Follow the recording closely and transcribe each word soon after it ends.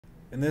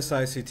In this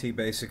ICT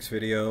basics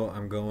video,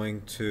 I'm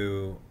going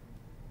to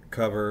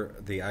cover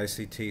the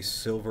ICT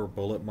silver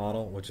bullet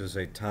model, which is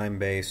a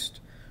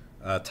time-based,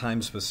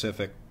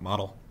 time-specific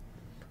model.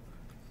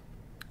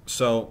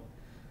 So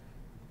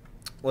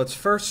let's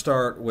first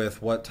start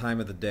with what time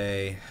of the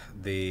day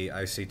the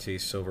ICT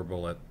silver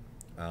bullet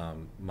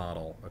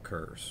model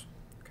occurs.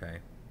 Okay,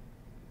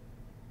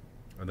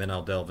 and then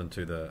I'll delve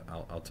into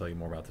I'll tell you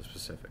more about the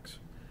specifics.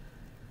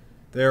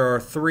 There are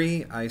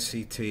three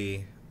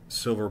ICT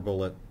silver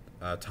bullet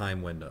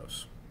time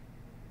windows.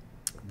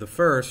 The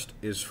first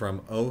is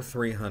from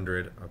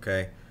 0300.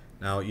 Okay,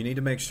 now you need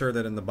to make sure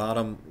that in the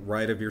bottom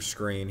right of your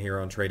screen here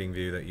on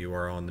TradingView that you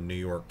are on the New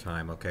York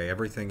time. Okay,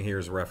 everything here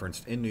is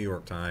referenced in New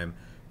York time,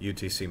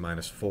 UTC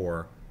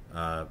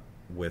 -4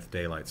 with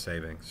daylight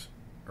savings,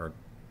 or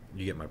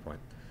you get my point.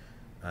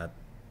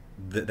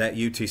 That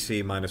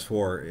UTC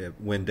 -4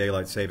 when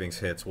daylight savings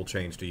hits will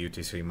change to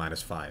UTC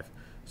 -5.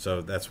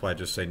 So that's why I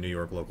just say New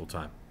York local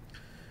time.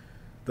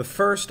 The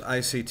first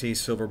ICT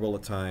silver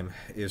bullet time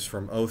is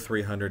from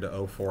 0300 to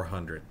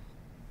 0400,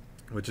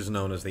 which is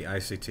known as the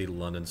ICT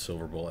London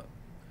silver bullet.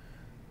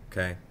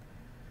 Okay.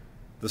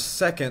 The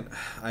second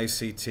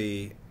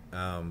ICT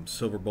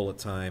silver bullet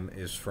time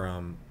is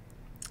from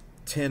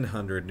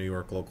 1000 New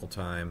York local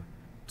time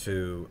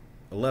to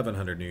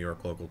 1100 New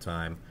York local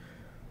time,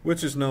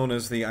 which is known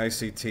as the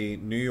ICT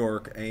New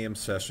York AM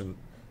session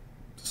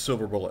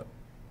silver bullet.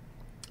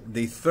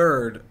 The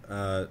third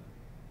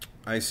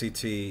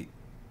ICT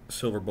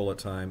silver bullet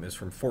time is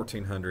from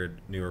 1400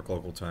 New York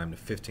local time to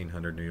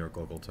 1500 New York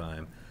local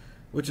time,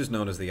 which is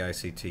known as the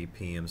ICT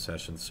PM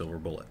session silver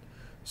bullet.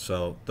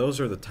 So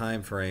those are the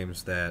time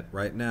frames that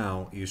right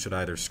now you should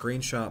either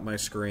screenshot my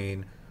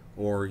screen,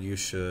 or you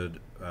should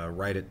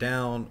write it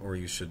down, or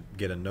you should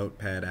get a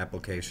notepad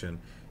application.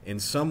 In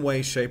some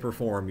way, shape, or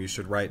form, you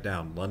should write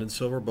down London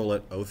silver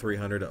bullet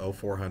 0300 to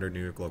 0400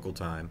 New York local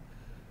time,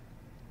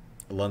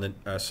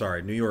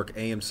 New York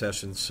AM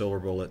session silver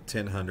bullet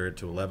 1000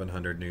 to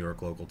 1100 New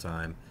York local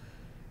time,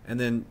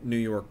 and then New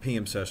York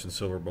PM session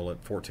silver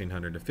bullet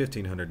 1400 to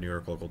 1500 New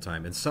York local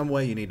time. In some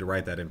way, you need to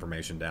write that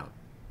information down.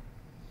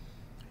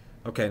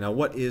 Okay, now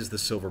what is the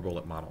silver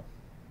bullet model?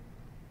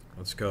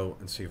 Let's go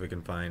and see if we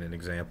can find an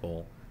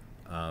example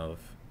of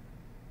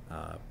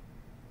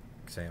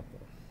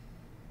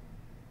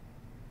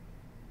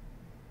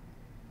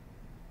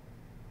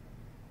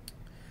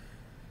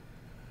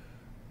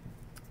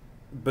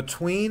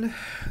Between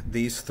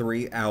these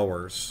 3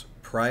 hours,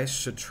 price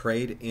should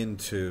trade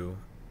into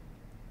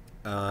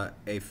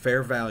a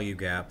fair value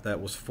gap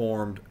that was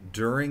formed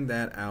during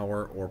that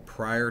hour or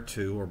prior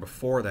to or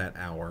before that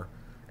hour,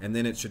 and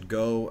then it should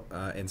go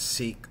and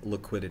seek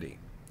liquidity.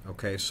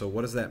 Okay, so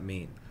what does that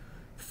mean?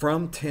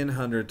 From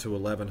 1000 to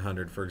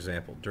 1100, for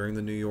example, during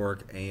the New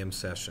York AM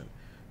session,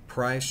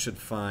 price should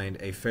find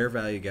a fair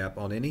value gap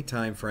on any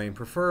time frame,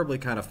 preferably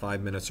kind of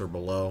 5 minutes or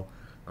below.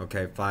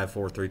 Okay, 5,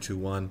 4, 3, 2,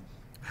 1.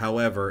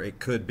 However, it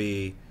could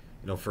be,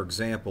 for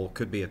example,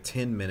 could be a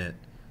 10-minute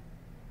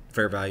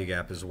fair value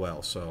gap as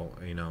well. So,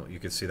 you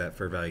can see that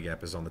fair value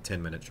gap is on the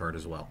 10-minute chart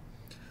as well.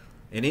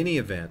 In any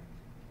event,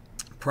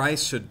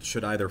 price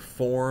should either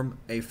form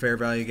a fair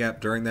value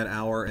gap during that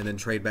hour and then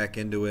trade back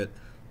into it,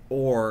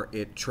 or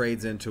it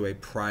trades into a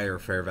prior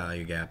fair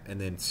value gap and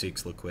then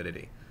seeks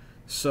liquidity.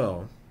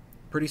 So,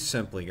 pretty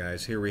simply,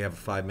 guys, here we have a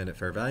 5-minute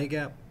fair value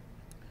gap.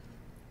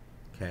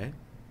 Okay.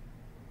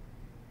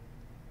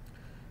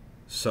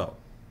 So,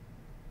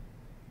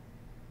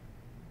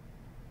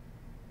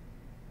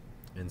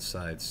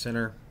 inside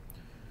center,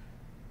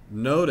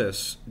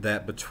 notice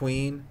that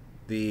between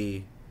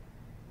the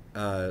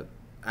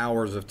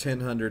hours of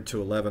 1000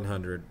 to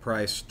 1100,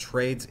 price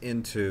trades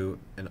into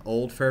an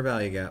old fair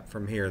value gap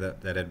from here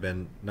that had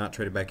been not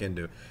traded back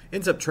into,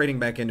 ends up trading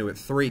back into it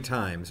 3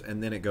 times,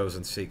 and then it goes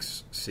and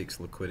seeks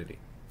liquidity.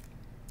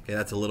 Okay,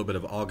 that's a little bit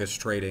of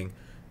August trading.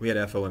 We had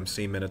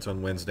FOMC minutes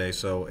on Wednesday,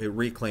 so it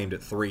reclaimed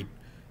it three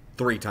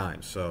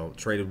times. So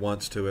traded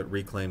once to it,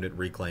 reclaimed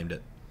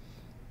it.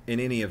 In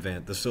any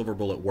event, the silver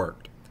bullet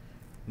worked.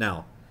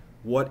 Now,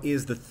 what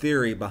is the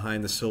theory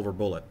behind the silver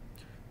bullet?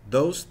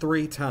 Those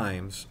 3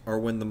 times are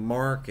when the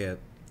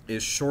market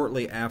is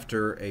shortly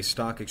after a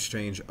stock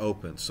exchange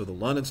opens. So the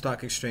London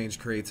Stock Exchange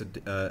creates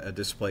a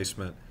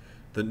displacement.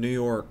 The New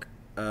York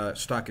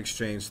Stock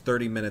Exchange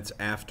 30 minutes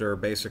after,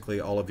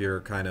 basically all of your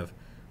kind of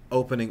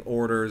opening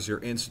orders, your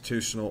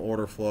institutional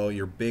order flow,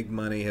 your big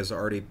money has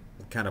already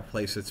kind of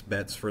placed its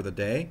bets for the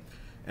day,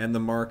 and the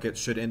market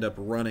should end up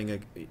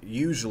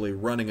usually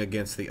running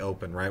against the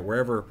open, right?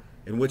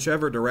 In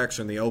whichever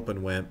direction the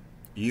open went,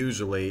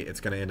 usually it's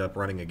going to end up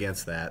running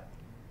against that.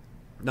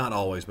 Not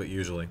always, but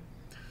usually.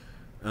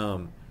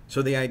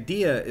 So the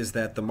idea is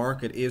that the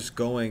market is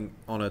going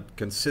on a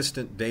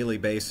consistent daily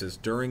basis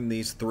during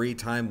these 3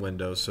 time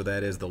windows. So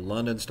that is the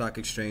London Stock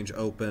Exchange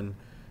open,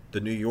 the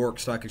New York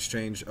Stock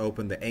Exchange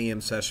open, the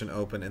AM session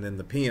open, and then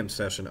the PM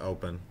session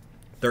open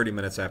 30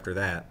 minutes after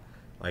that.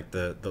 Like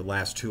the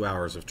last 2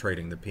 hours of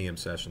trading, the PM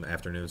session, the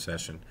afternoon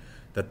session,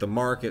 that the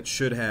market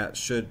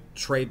should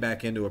trade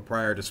back into a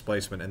prior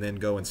displacement and then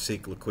go and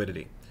seek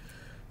liquidity.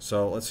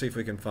 So let's see if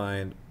we can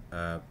find,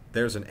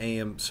 there's an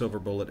AM silver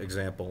bullet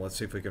example. Let's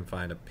see if we can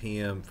find a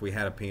PM, if we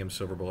had a PM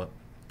silver bullet.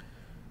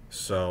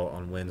 So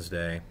on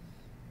Wednesday,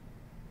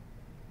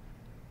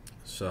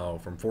 so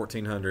from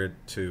 1400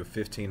 to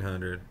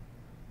 1500.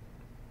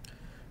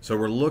 So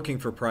we're looking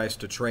for price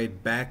to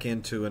trade back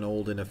into an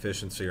old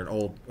inefficiency or an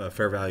old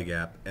fair value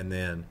gap, and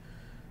then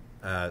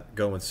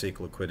go and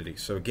seek liquidity.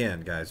 So again,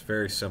 guys,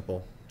 very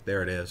simple.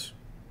 There it is.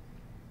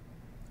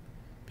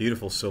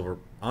 Beautiful silver,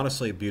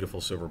 honestly, a beautiful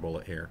silver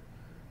bullet here.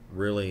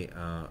 Really,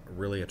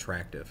 really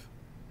attractive.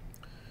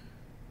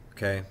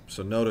 Okay,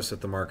 so notice that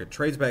the market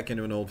trades back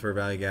into an old fair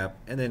value gap,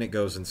 and then it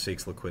goes and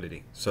seeks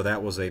liquidity. So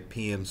that was a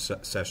PM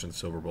session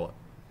silver bullet.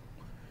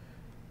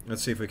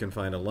 Let's see if we can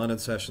find a London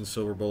session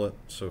silver bullet.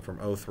 So from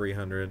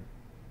 0300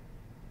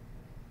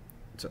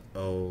 to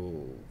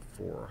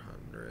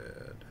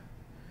 0400.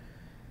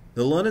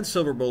 The London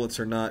silver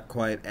bullets are not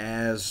quite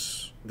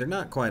as, they're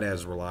not quite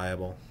as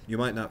reliable. You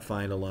might not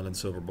find a London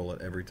silver bullet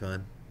every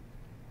time.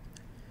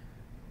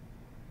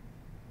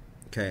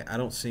 Okay, I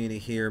don't see any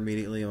here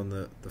immediately on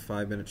the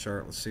 5-minute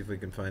chart. Let's see if we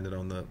can find it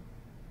on the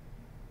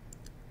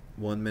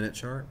 1-minute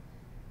chart.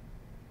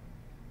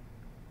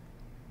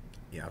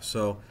 Yeah,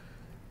 so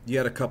you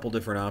had a couple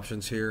different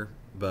options here,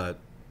 but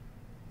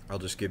I'll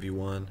just give you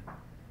one.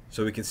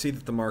 So we can see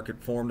that the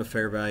market formed a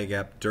fair value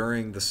gap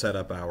during the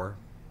setup hour.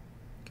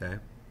 Okay.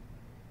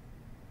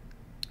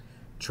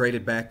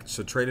 Traded back,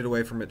 so traded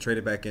away from it,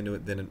 traded back into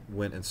it, then it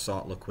went and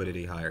sought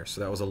liquidity higher.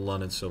 So that was a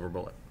London silver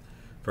bullet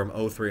from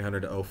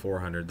 0300 to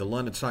 0400. The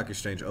London Stock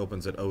Exchange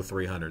opens at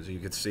 0300, so you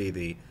could see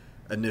the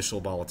initial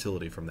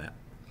volatility from that.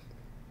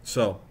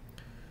 So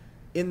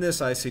in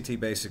this ICT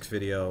Basics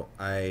video,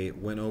 I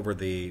went over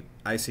the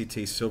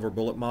ICT silver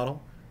bullet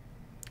model,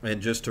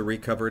 and just to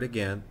recover it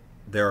again,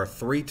 there are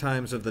 3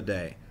 times of the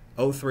day: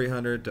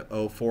 0300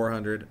 to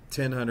 0400,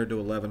 1000 to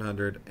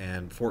 1100,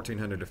 and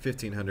 1400 to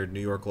 1500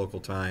 New York local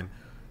time.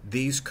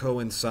 These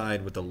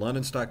coincide with the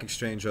London Stock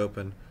Exchange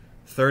open,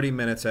 30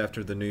 minutes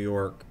after the New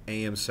York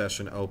AM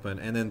session open,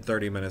 and then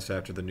 30 minutes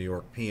after the New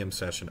York PM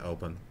session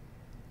open.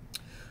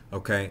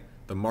 Okay,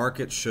 the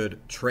market should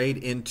trade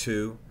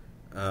into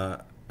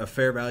a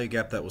fair value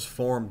gap that was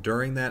formed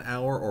during that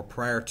hour or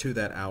prior to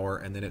that hour,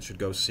 and then it should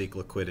go seek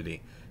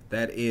liquidity.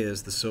 That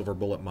is the silver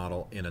bullet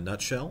model in a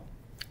nutshell.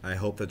 I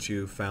hope that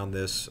you found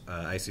this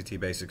ICT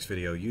Basics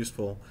video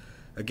useful.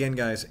 Again,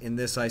 guys, in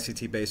this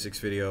ICT Basics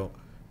video,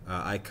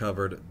 I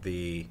covered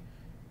the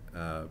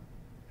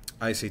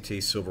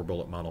ICT silver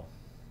bullet model.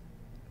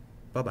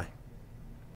 Bye-bye.